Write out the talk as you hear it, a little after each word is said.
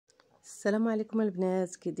السلام عليكم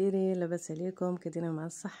البنات، كي دايرين؟ لاباس عليكم؟ كديرين مع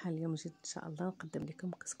الصحه؟ اليوم جيت ان شاء الله نقدم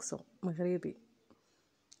لكم كسكسو مغربي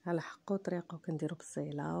على حقه وطريقه. كنديرو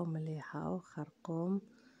بصيله ومليحه وخرقوم،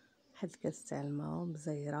 واحد الكاس تاع الماء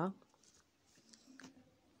مزيره،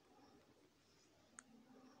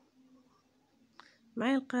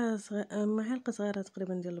 معلقه صغيره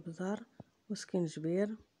تقريبا ديال البزار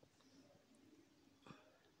وسكينجبير.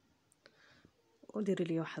 وديروا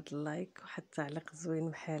لي واحد اللايك واحد التعليق زوين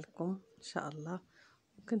بحالكم ان شاء الله،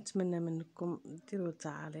 وكنتمنى منكم ديروا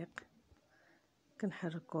التعاليق.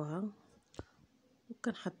 كنحركوها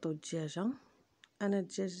وكنحطوا الدجاجه. انا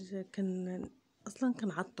الدجاج اصلا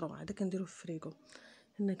كنعطرو، عاد كنديرو في الفريغو.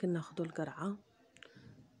 هنا كناخذوا القرعه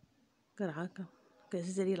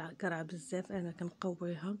كعزيز عليا القرعه بزاف، انا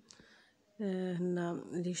كنقويها. هنا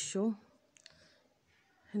ليشو،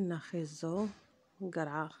 هنا خيزو،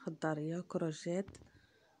 قرعه خضاريه، كروجيت،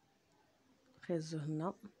 خيزو.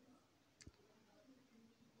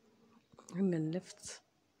 هنا اللفت،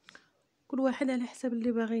 كل واحد على حسب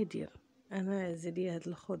اللي باغي يدير. انا عز عليا هاد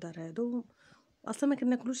الخضر هادو، اصلا ما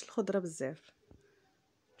كناكلوش الخضره بزاف.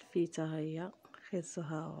 الفيته ها هي، خيزو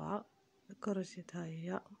ها هو، كروجيت ها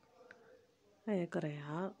هي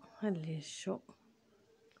قريعه، هالليشو.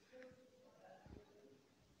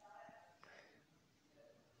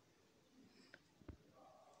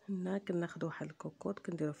 هنا كناخذ واحد الكوكوط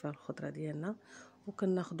كنديرو فيها الخضره ديالنا،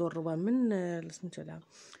 وكناخذوا الربا من سميتو لها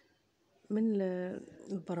من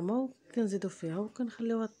البرمه، وكنزيدو فيها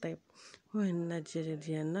وكنخليوها طيب. وهنا الدجاجه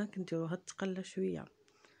ديالنا كنديروها تقلى شويه،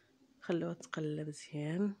 خلوها تقلى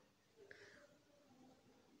مزيان،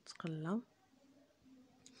 تقلى.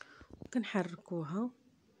 وكنحركوها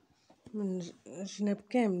من الجناب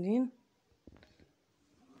كاملين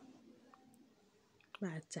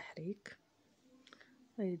مع التحريك.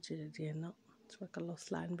 هاي الدجاجه ديالنا تبارك الله،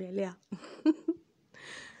 وصلها نبيع عليها.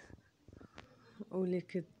 واللي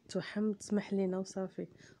كتوحم تسمح لينا وصافي.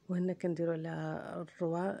 وهنا كنديروا على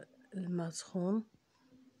الروا الماء سخون،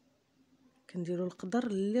 كنديروا القدر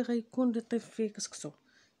اللي غيكون اللي يطيب فيه كسكسو،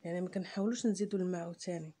 يعني ما كنحاولوش نزيدوا الماء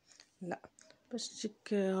عاوتاني، لا، باش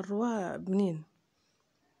تجيك الروا بنين.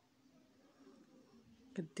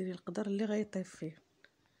 كديري القدر اللي غيطيب فيه،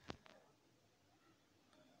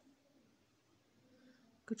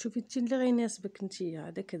 كتشوفي انت اللي غيناسبك نتيا،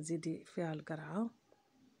 عاد كتزيدي فيها القرعه.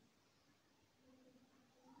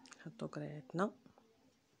 نحطو قريعتنا.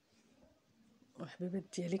 وحبيبات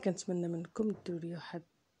ديالي، كنتمنى منكم ديروا لي واحد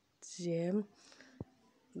جيم،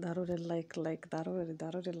 ضروري اللايك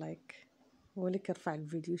ضروري اللايك، هو اللي كيرفع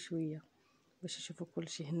الفيديو شويه باش يشوفوا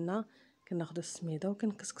كلشي. هنا كناخذوا السميده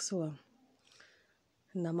وكنكسكسوها.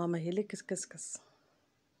 هنا ماما هي اللي كتكسكس،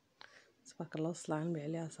 تبارك الله وصلها عنبي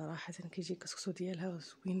عليها صراحه، كيجي كسكسو ديالها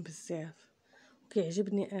زوين بزاف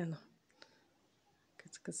وكيعجبني انا.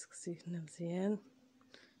 كتكسكسي هنا مزيان،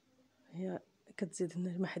 هي كتزيد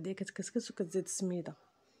هنا ما حدايا كتكسكس وكتزيد السميده،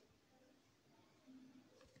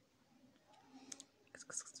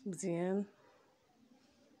 كتكسكس مزيان.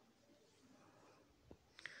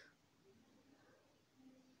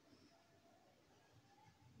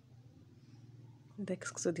 هذا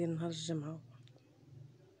كسكسو ديال نهار الجمعه.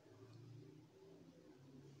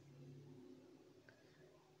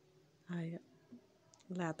 هيا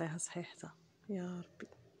الله يعطيها صحيحتها يا ربي،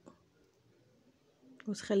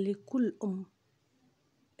 وتخلي كل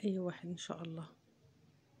اي واحد ان شاء الله.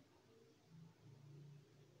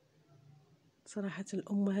 صراحه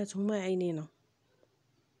الامهات هما عينينا.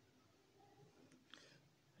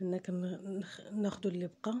 هنا كناخذوا اللي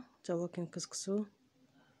بقى حتى هو كنكسكسوه.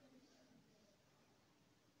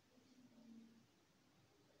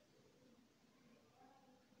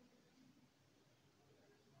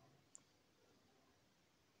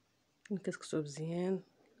 نكسكسوه مزيان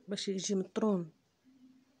باش يجي مطرون.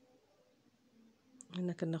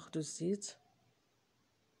 هنا كناخذوا الزيت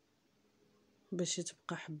باش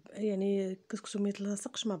تبقى يعني الكسكسو ما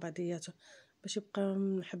يتلاصقش مع بعضياته، باش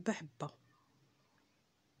يبقى حبه حبه.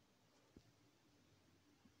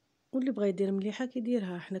 واللي بغى يدير مليحه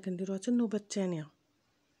كيديرها، حنا كنديروها حتى النوبه الثانيه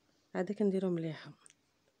عاد كنديرو مليحه.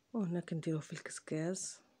 وهنا كنديروه في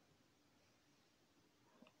الكسكاس.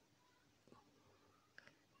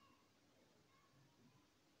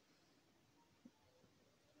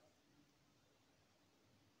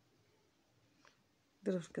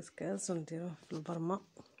 نديروه في الكسكاس ونديروه في البرمه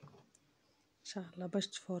ان شاء الله باش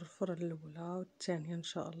تفرفر الاولى والثانيه ان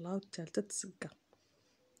شاء الله والثالثه تسقى.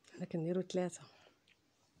 حنا كنديرو 3،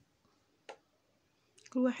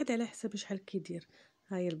 كل واحد على حسب شحال كيدير.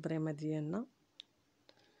 ها هي البريمه ديالنا،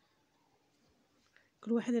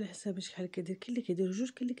 كل واحد على حساب شحال كيدير. كاين اللي كيدير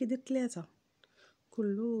 2، كاين اللي كيدير 3،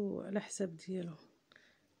 كله على حساب ديالو.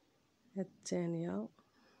 هاد الثانيه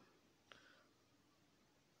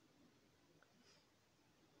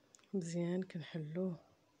مزيان كنحلوه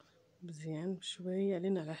مزيان بشويه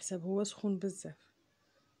علينا على حساب هو سخون بزاف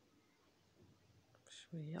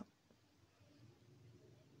بشويه.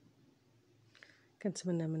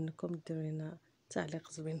 كنتمنى منكم ديروا لنا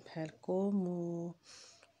تعليق زوين بحالكم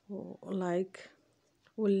ولايك،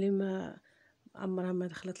 واللي ما عمرها ما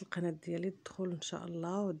دخلت القناه ديالي تدخل ان شاء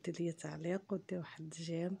الله ودير لي تعليق ودير واحد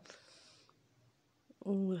الجيم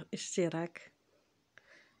واشتراك.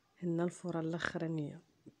 هنا الفوره الاخرانيه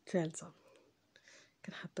الثالثه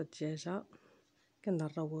كنحط الدجاجه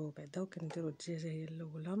كنرويو بعدا وكنديرو الدجاجه هي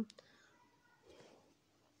الاولى.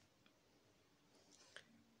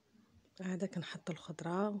 هذا كنحط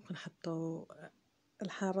الخضره وكنحطو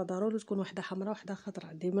الحاره ضروري تكون واحده حمراء واحده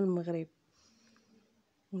خضراء ديما المغرب،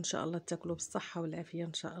 وان شاء الله تاكلوا بالصحه والعافيه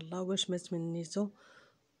ان شاء الله. واش ما تمنيتو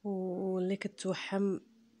واللي كتوحم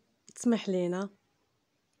تسمح لينا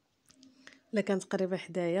الا كانت قريبه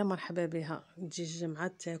حدايا مرحبا بها تجي الجمعه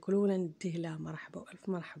تاكل ولا نديه لها مرحبا والف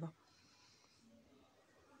مرحبا.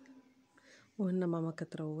 وهنا ماما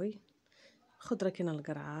كتروي خضره، كاين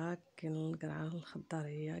القرعه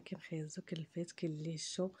الخضاريه، كاين خيزو، كاين الفيت، كاين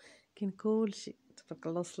الليشو، كاين كلشي تبارك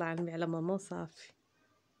الله. صلى على النبي على ماما صافي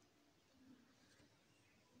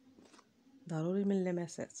ضروري من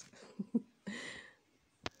اللمسات.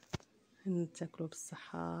 تاكلوا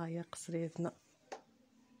بالصحه يا قصريتنا.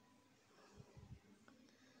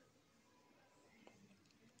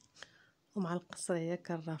 ومع القصريه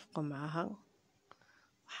كنرافقوا معها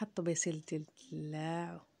وحط بيسيل ديال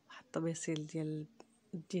الدلاع وحط بيسيل ديال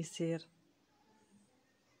الديسير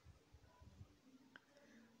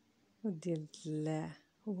وديال الدلاع،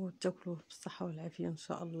 وتاكلوه بالصحه والعافيه ان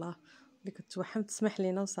شاء الله. اللي كتوحم تسمح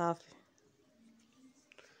لينا وصافي.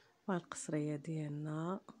 مع القصريه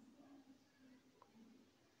ديالنا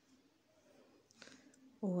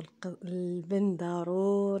واللبن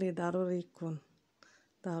ضروري يكون،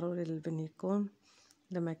 ضروري اللبن يكون.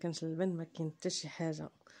 الا ما كانش اللبن ما كاين حتى شي حاجه.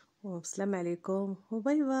 والسلام عليكم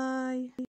وباي باي.